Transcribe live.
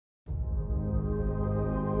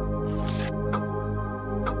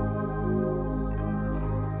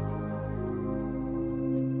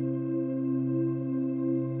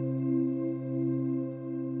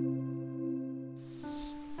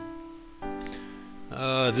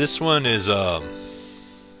This one is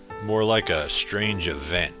more like a strange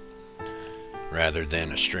event rather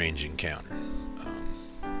than a strange encounter.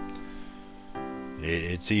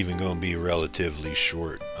 It's even going to be relatively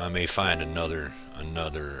short. I may find another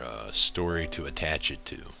story to attach it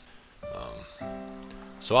to.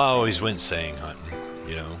 So I always went saying hunting.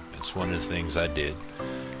 You know, it's one of the things I did.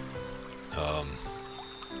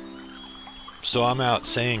 So I'm out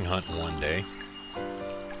saying hunting one day,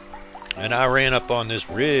 and I ran up on this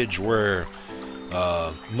ridge where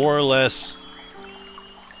more or less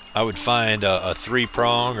I would find a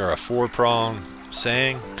 3-prong or a 4-prong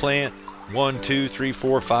saying plant, 1, 2, 3,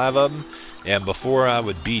 4, 5 of them, and before I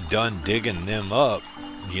would be done digging them up,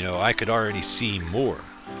 you know, I could already see more.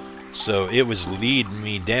 So it was leading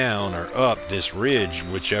me down or up this ridge,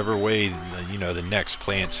 whichever way, you know, the next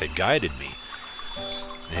plants had guided me.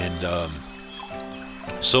 And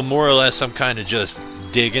so more or less I'm kind of just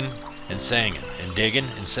digging and singing and digging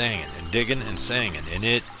and singing and digging and singing, and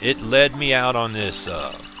it led me out on this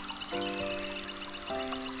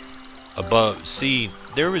above. See,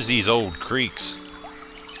 there was these old creeks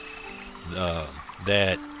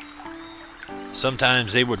that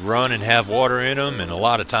sometimes they would run and have water in them, and a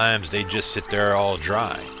lot of times they just sit there all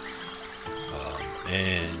dry.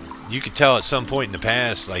 And you could tell at some point in the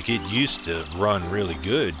past, like, it used to run really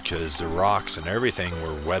good because the rocks and everything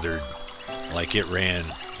were weathered, like it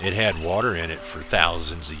had water in it for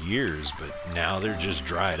thousands of years, but now they're just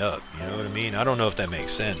dried up. You know what I mean? I don't know if that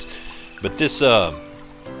makes sense, but this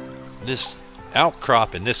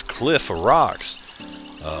outcrop and this cliff of rocks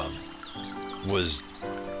was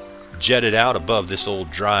jetted out above this old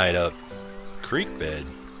dried up creek bed.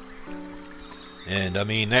 And I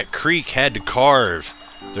mean, that creek had to carve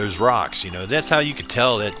those rocks. You know, that's how you could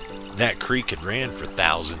tell that that creek had ran for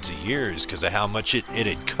thousands of years, because of how much it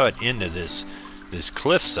had cut into this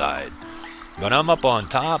cliffside. But I'm up on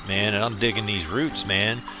top, man, and I'm digging these roots,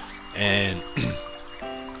 man, and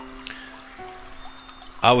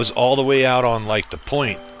I was all the way out on like the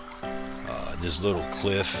point, this little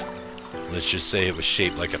cliff. Let's just say it was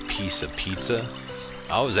shaped like a piece of pizza.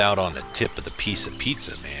 I was out on the tip of the piece of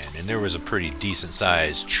pizza, man, and there was a pretty decent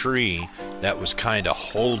sized tree that was kind of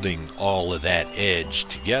holding all of that edge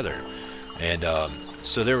together. And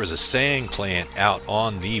so there was a saying plant out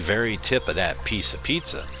on the very tip of that piece of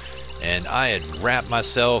pizza, and I had wrapped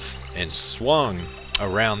myself and swung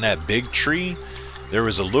around that big tree. There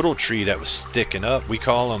was a little tree that was sticking up. We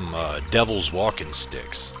call them devil's walking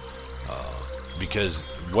sticks, because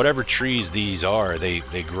whatever trees these are,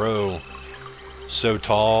 they grow so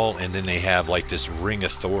tall, and then they have like this ring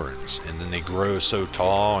of thorns, and then they grow so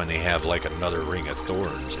tall and they have like another ring of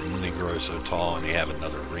thorns, and then they grow so tall and they have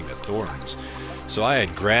another ring of thorns. So I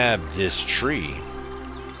had grabbed this tree.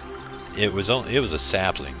 It was a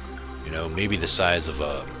sapling, you know, maybe the size of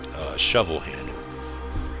a shovel handle,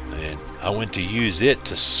 and I went to use it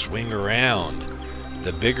to swing around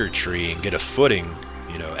the bigger tree and get a footing,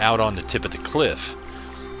 you know, out on the tip of the cliff.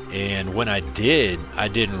 And when I did, I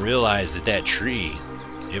didn't realize that tree,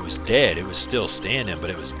 it was dead. It was still standing, but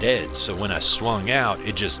it was dead. So when I swung out,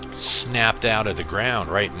 it just snapped out of the ground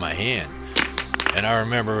right in my hand. And I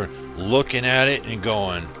remember looking at it and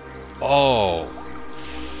going, oh,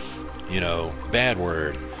 you know, bad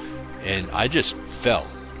word. And I just fell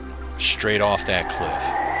straight off that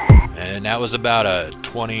cliff. And that was about a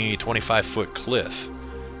 25 foot cliff.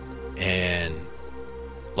 And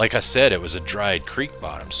like I said, it was a dried creek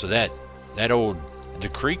bottom, so the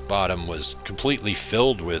creek bottom was completely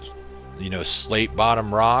filled with, you know, slate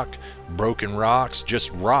bottom rock, broken rocks, just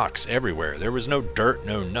rocks everywhere. There was no dirt,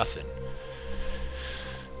 no nothing.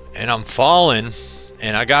 And I'm falling,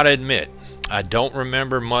 and I gotta admit, I don't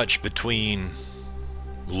remember much between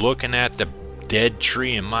looking at the dead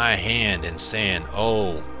tree in my hand and saying,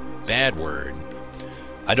 oh, bad word.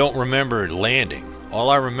 I don't remember landing. All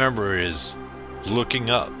I remember is looking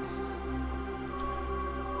up.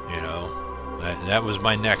 You know, that was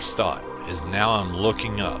my next thought, is now I'm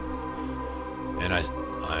looking up, and I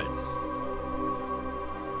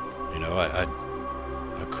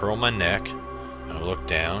curl my neck and I look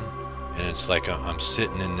down, and it's like I'm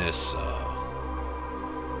sitting in this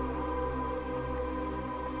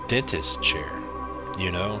dentist chair. You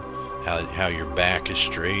know how your back is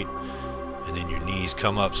straight, and then your knees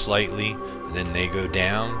come up slightly, and then they go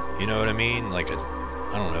down, you know what I mean? Like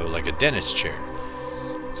a dentist chair.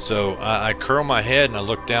 So I curl my head and I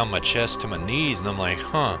look down my chest to my knees, and I'm like,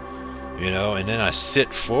 huh, you know, and then I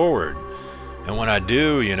sit forward, and when I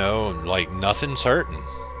do, you know, like nothing's hurting,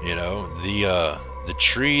 you know. The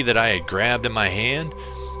tree that I had grabbed in my hand,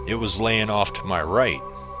 it was laying off to my right,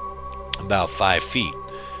 about 5 feet.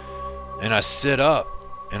 And I sit up,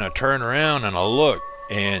 And I turn around and I look,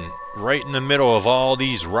 and right in the middle of all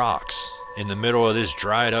these rocks, in the middle of this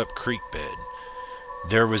dried up creek bed,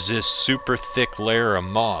 there was this super thick layer of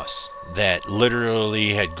moss that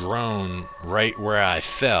literally had grown right where I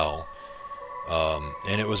fell.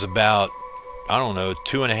 And it was about, I don't know,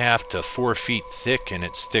 2.5 to 4 feet thick in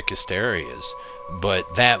its thickest areas.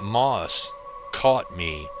 But that moss caught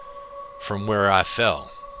me from where I fell.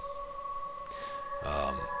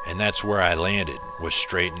 And that's where I landed, was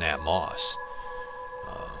straight in that moss.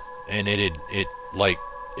 And it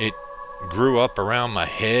grew up around my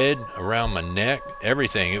head, around my neck,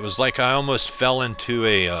 everything. It was like I almost fell into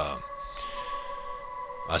a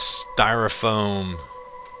styrofoam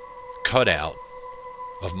cutout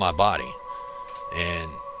of my body.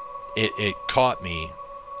 And it caught me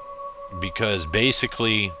because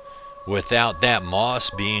basically without that moss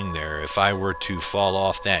being there, if I were to fall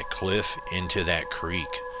off that cliff into that creek,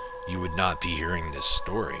 you would not be hearing this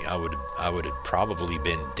story. I would have probably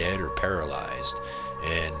been dead or paralyzed.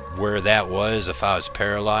 And where that was, if I was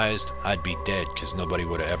paralyzed, I'd be dead because nobody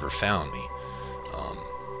would have ever found me.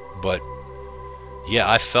 But yeah,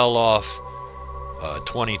 I fell off a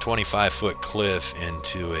 25 foot cliff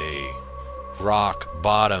into a rock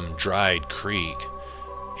bottom dried creek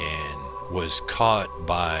and was caught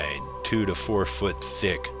by 2 to 4 foot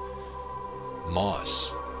thick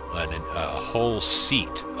moss, a whole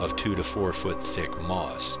seat of 2 to 4 foot thick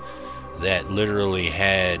moss that literally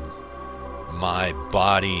had my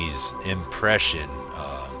body's impression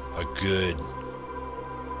a good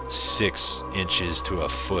 6 inches to a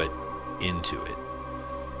foot into it.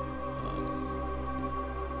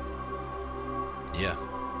 Yeah.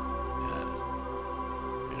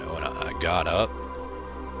 And I got up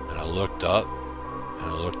and I looked up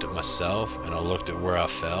and I looked at myself and I looked at where I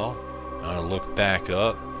fell and I looked back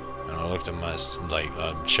up and I looked at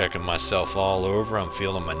I'm checking myself all over. I'm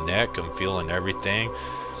feeling my neck. I'm feeling everything.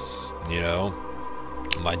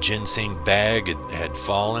 My ginseng bag had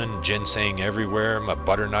fallen, ginseng everywhere. My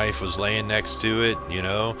butter knife was laying next to it.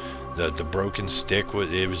 The broken stick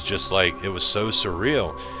it was just like, it was so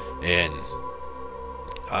surreal. And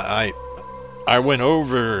I went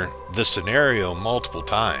over the scenario multiple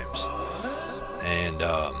times, and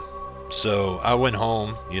so I went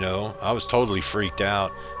home. I was totally freaked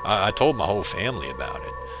out. I told my whole family about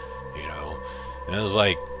it, and it was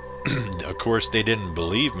like, of course they didn't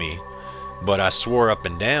believe me, but I swore up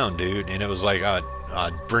and down, dude. And it was like,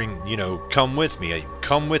 I'd bring, come with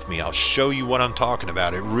me, I'll show you what I'm talking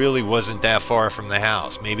about. It really wasn't that far from the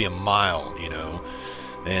house, maybe a mile,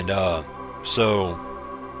 and so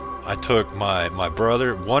I took my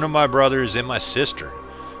brother, one of my brothers, and my sister,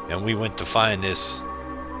 and we went to find this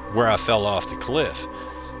where I fell off the cliff.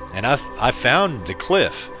 And I found the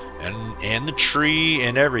cliff and the tree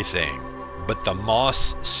and everything, but the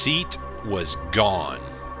moss seat was gone.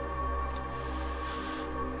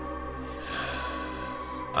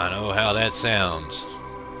 I know how that sounds,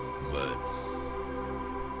 but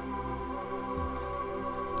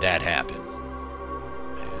that happened.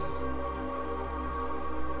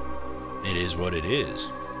 It is what it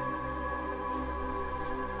is.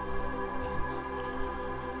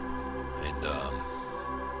 And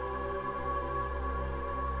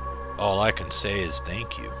all I can say is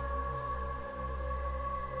thank you.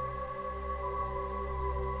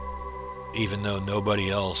 Even though nobody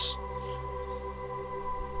else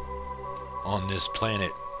on this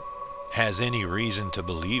planet has any reason to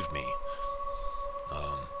believe me,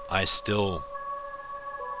 I still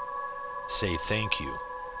say thank you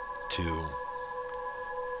to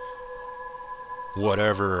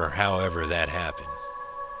whatever or however that happened,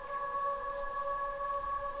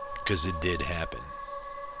 because it did happen.